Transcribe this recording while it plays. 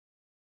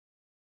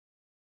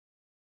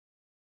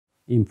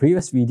In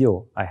previous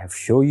video, I have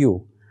shown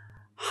you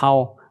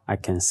how I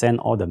can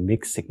send all the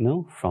mixed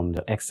signal from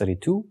the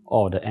X32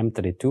 or the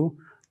M32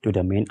 to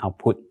the main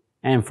output,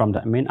 and from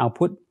the main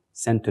output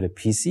send to the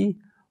PC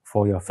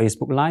for your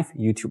Facebook Live,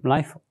 YouTube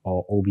Live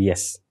or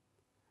OBS.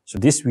 So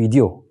this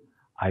video,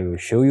 I will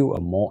show you a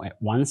more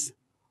advanced.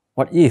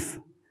 What if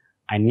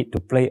I need to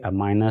play a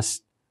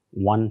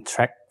 -1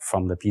 track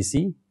from the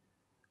PC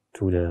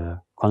to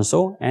the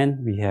console,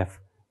 and we have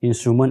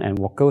instrument and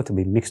vocal to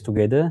be mixed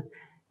together,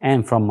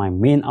 and from my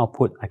main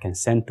output I can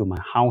send to my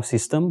house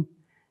system,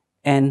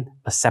 and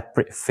a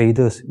separate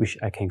faders which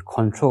I can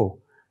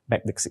control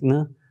back the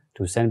signal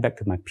to send back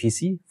to my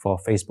PC for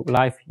Facebook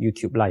Live,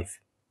 YouTube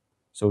Live.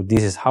 So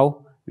this is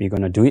how we're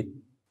gonna do it.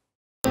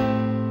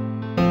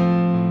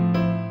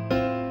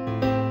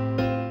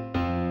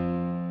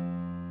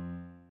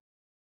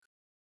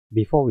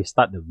 Before we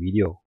start the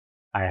video,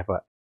 I have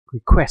a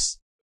request.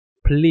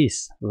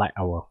 Please like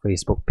our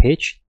Facebook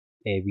page,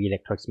 AV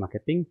Electronics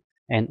Marketing,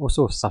 and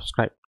also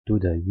subscribe to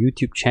the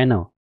YouTube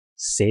channel,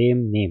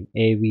 same name,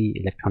 AV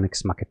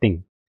Electronics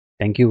Marketing.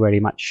 Thank you very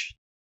much.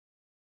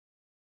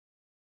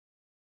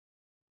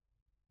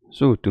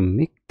 So to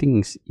make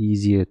things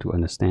easier to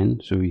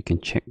understand, so you can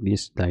check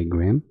this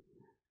diagram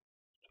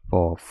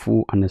for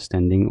full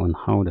understanding on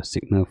how the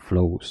signal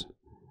flows.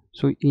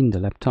 So in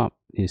the laptop,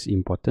 it's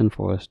important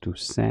for us to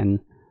send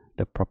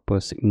the proper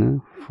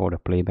signal for the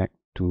playback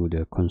to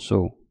the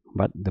console.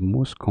 But the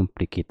most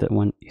complicated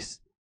one is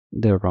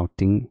the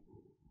routing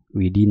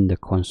within the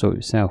console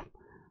itself.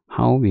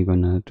 How we're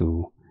gonna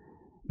to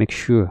make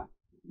sure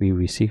we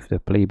receive the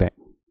playback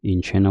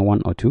in channel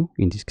 1 or 2,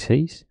 in this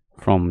case,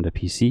 from the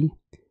PC,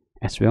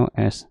 as well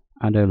as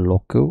other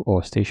local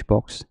or stage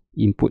box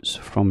inputs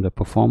from the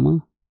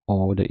performer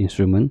or the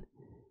instrument,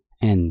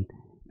 and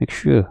make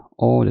sure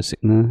all the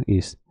signal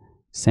is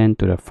sent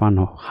to the front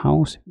of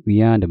house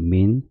via the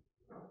main.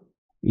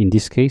 In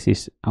this case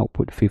is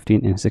output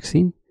 15 and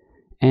 16,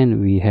 and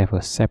we have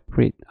a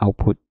separate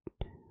output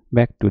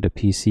back to the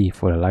PC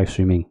for the live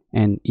streaming,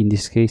 and in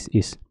this case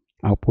is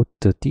output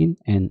 13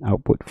 and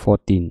output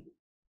 14.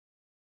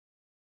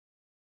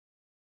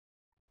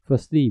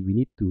 Firstly, we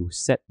need to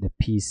set the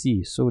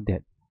PC so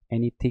that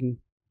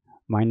anything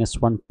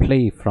 -1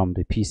 play from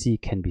the PC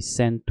can be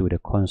sent to the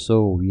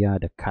console via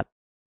the cut.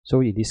 So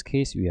in this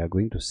case, we are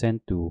going to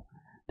send to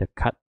the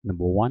cut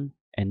number 1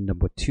 and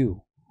number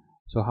 2.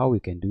 So how we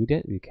can do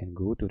that? We can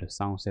go to the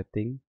sound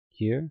setting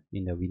here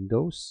in the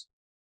Windows.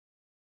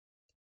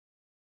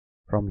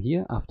 From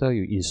here, after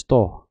you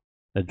install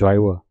the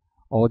driver,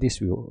 all this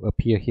will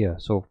appear here.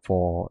 So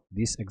for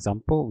this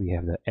example, we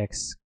have the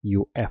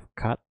XUF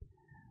cut.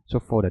 So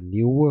for the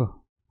newer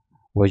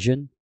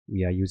version,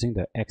 we are using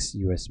the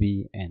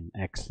XUSB and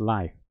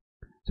XLive.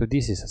 So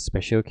this is a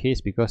special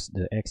case because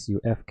the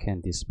XUF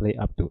can display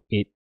up to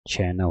 8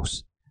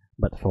 channels.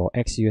 But for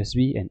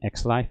XUSB and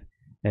XLive,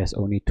 there's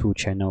only 2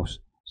 channels.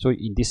 So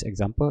in this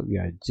example, we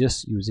are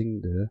just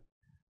using the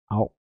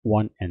out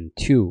 1 and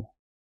 2.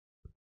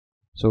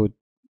 So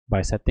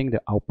by setting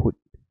the output,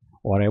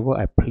 whatever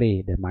I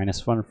play, the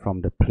 -1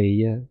 from the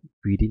player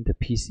within the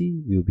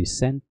PC will be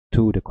sent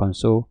to the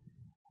console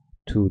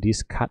to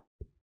this cut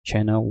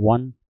channel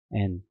 1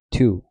 and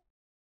 2.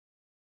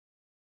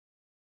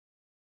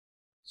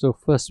 So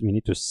first we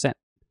need to set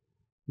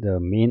the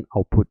main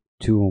output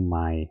to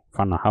my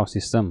front of house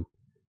system.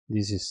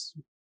 This is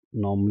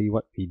normally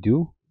what we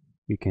do.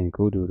 We can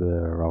go to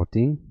the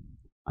routing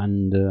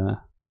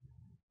under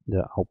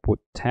the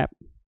output tab,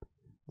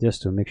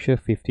 just to make sure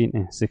 15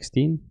 and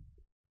 16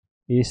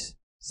 is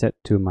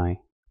set to my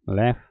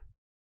left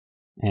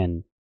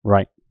and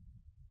right.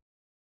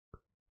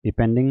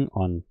 Depending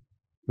on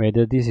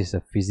whether this is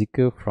a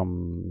physical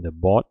from the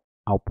board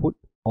output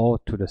or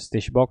to the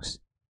stage box,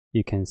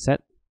 you can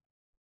set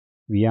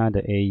via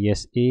the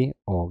AES-A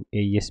or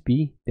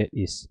AES-B, that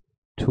is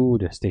to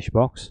the stage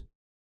box,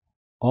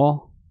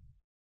 or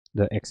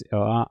the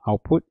XLR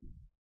output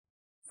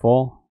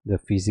for the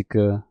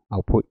physical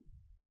output.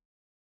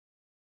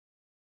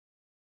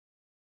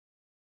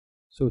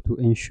 So to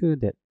ensure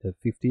that the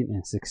 15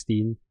 and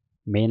 16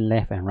 main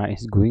left and right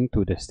is going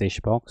to the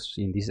stage box,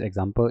 in this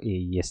example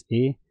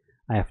AES-A,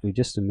 I have to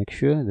just to make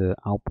sure the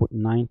output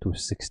 9 to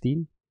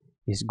 16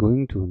 is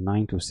going to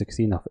 9 to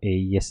 16 of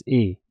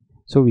AES-A.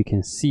 So we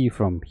can see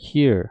from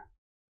here,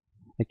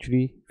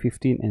 actually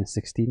 15 and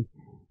 16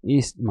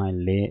 is my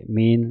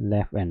main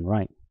left and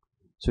right.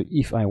 So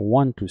if I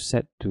want to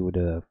set to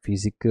the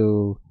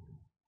physical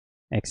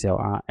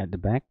XLR at the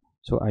back,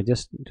 so I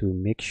just to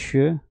make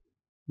sure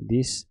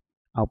this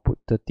output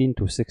 13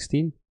 to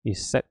 16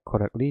 is set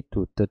correctly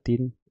to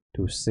 13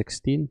 to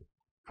 16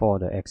 for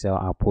the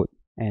XLR output.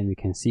 And we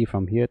can see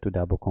from here to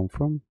double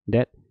confirm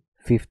that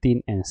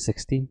 15 and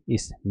 16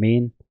 is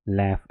main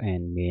left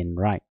and main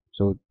right.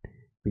 So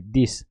with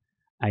this,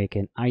 I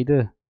can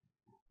either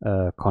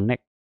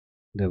connect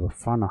the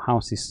front of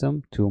house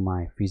system to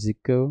my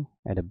physical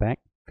at the back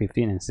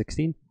 15 and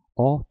 16,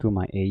 or to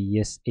my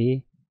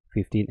AES-A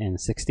 15 and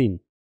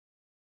 16.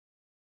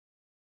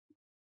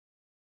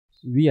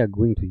 We are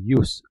going to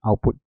use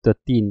output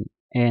 13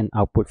 and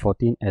output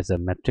 14 as a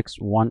matrix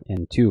 1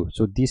 and 2.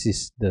 So this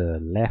is the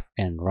left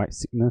and right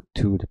signal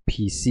to the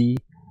PC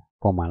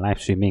for my live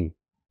streaming.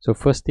 So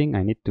first thing,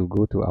 I need to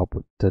go to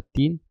output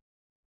 13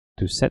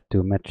 to set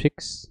to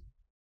matrix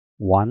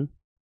 1.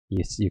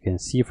 Yes, you can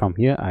see from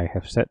here I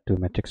have set to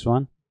matrix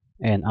 1,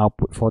 and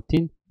output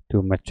 14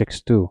 to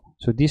matrix 2.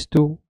 So these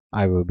two,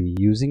 I will be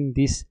using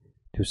this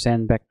to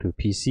send back to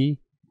PC,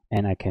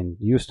 and I can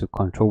use to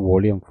control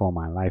volume for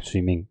my live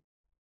streaming.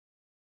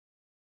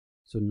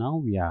 So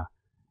now we are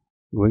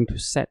going to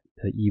set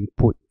the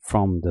input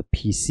from the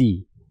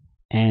PC,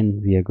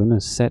 and we are going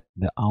to set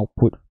the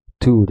output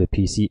to the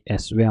PC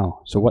as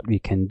well. So what we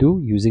can do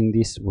using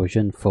this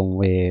version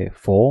firmware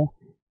 4,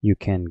 you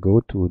can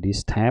go to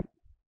this tab,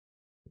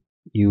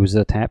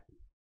 user tab,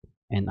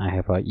 and I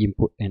have an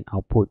input and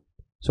output.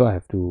 So I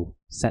have to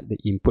set the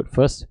input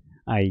first.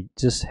 I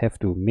just have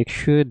to make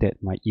sure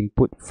that my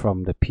input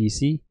from the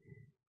PC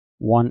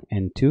 1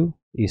 and 2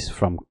 is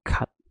from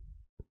cut.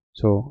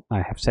 So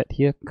I have set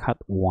here cut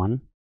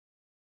 1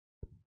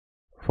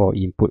 for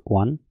input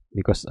 1,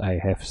 because I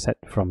have set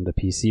from the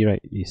PC,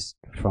 right, is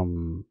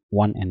from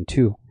 1 and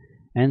 2.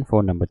 And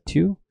for number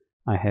 2,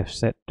 I have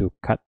set to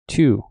cut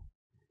 2.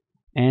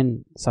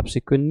 And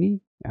subsequently,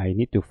 I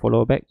need to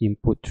follow back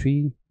input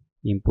 3,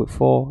 input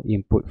 4,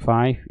 input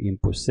 5,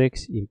 input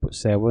 6, input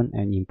 7,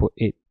 and input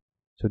 8.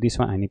 So this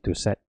one I need to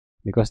set,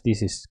 because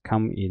this is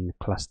come in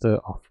cluster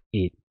of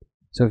 8.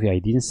 So if I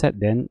didn't set,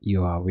 then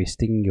you are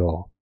wasting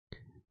your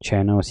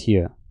channels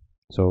here.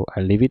 So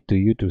I leave it to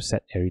you to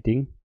set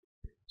everything.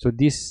 So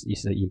this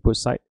is the input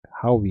side,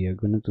 how we are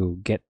going to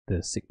get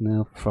the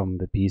signal from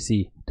the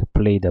PC to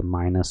play the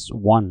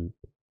 -1.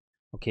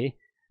 Okay,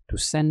 to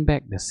send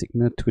back the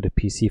signal to the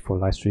PC for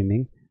live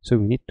streaming, so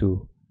we need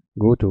to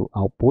go to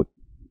output,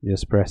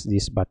 just press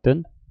this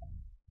button,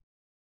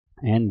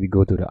 and we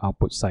go to the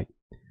output side.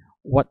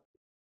 What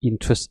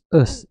interests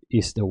us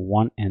is the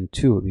 1 and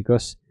 2,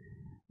 because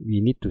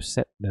we need to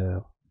set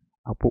the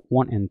output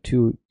 1 and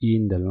 2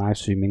 in the live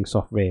streaming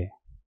software.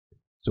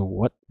 So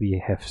what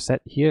we have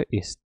set here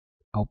is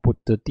output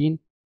 13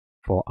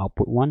 for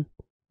output 1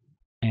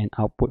 and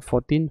output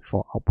 14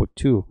 for output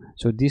 2.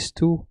 So these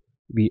two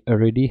we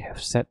already have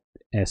set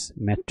as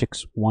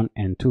matrix 1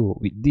 and 2.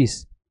 With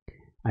this,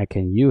 I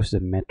can use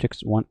the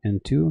matrix 1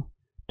 and 2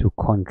 to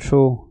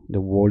control the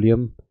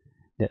volume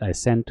that I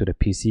send to the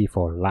PC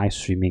for live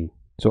streaming.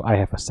 So I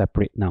have a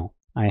separate now.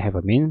 I have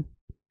a main,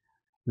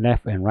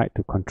 left and right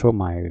to control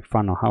my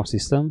front of house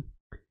system,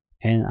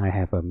 and I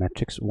have a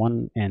matrix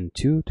 1 and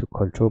 2 to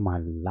control my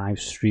live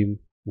stream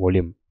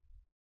volume.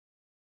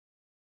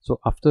 So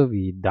after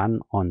we done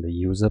on the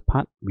user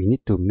part, we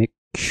need to make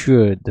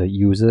sure the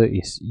user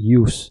is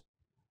used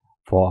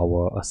for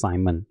our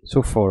assignment.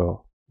 So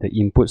for the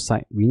input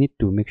side, we need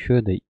to make sure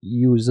the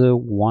user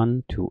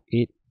 1 to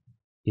 8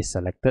 is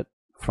selected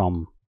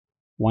from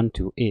 1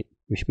 to 8,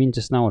 which means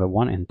just now the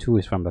 1 and 2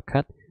 is from the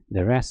cut,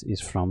 the rest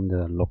is from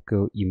the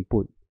local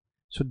input.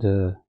 So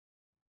the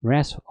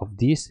rest of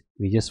this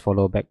we just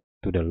follow back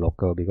to the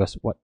local, because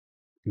what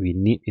we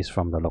need is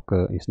from the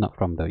local, it's not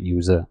from the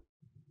user.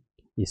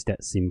 It's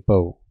that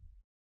simple.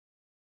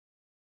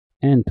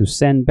 And to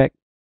send back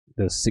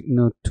the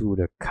signal to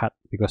the cut,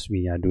 because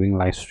we are doing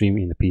live stream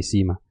in the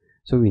PC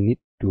so we need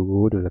to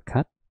go to the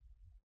cut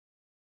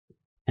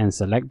and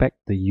select back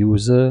the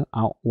user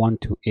out 1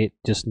 to 8.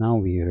 Just now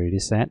we already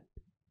set,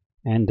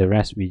 and the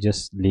rest we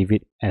just leave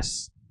it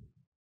as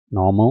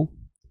normal.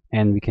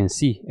 And we can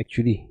see,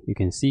 actually you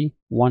can see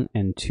 1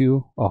 and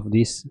 2 of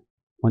this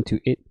 1 to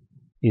 8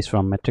 is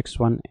from matrix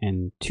 1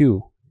 and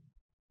 2,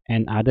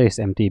 and other is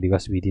empty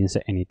because we didn't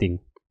set anything.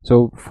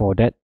 So for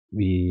that,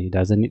 we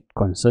doesn't need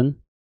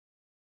concern.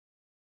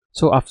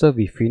 So after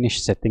we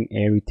finish setting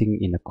everything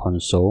in the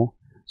console,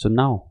 so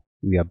now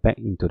we are back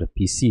into the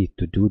PC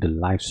to do the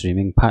live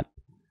streaming part.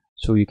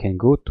 So you can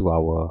go to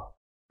our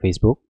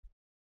Facebook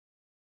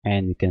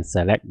and you can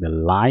select the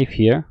live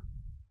here.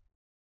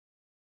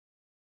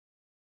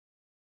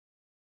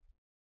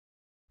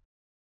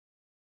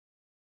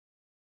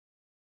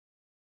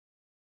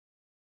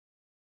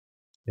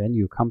 Then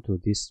you come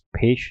to this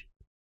page,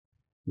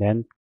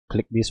 then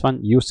click this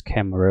one, use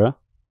camera.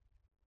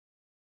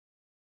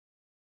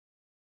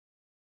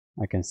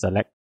 I can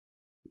select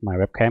my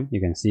webcam, you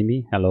can see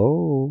me,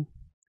 hello.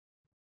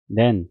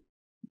 Then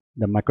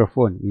the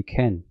microphone, we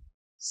can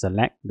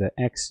select the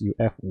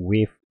XUF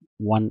wave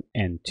 1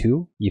 and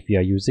 2. If you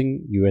are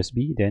using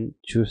USB, then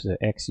choose the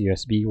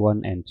XUSB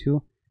 1 and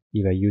 2.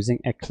 If you are using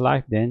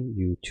XLive, then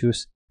you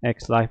choose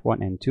XLive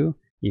 1 and 2.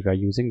 If you are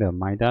using the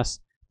Midas,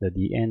 the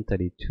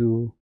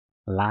M32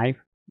 Live,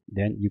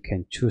 then you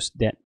can choose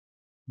that,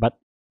 but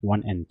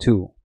 1 and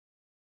 2.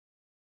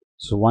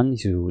 So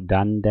once you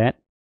done that,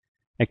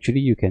 actually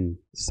you can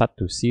start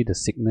to see the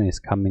signal is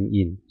coming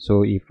in.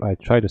 So if I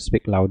try to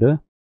speak louder,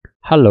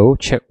 hello,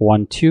 check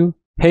 1 2,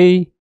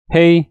 hey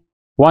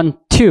 1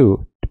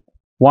 2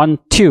 1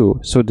 2.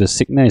 So the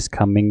signal is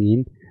coming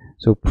in,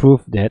 so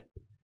prove that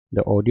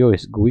the audio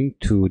is going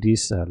to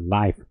this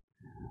live.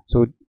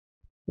 So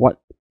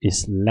what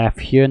is left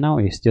here now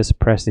is just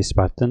press this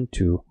button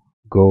to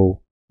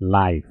go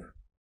live.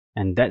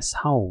 And that's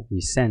how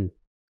we send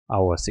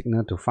our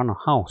signal to front of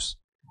house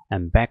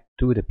and back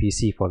to the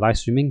PC for live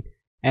streaming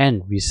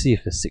and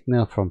receive the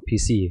signal from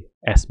PC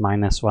as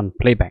 -1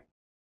 playback.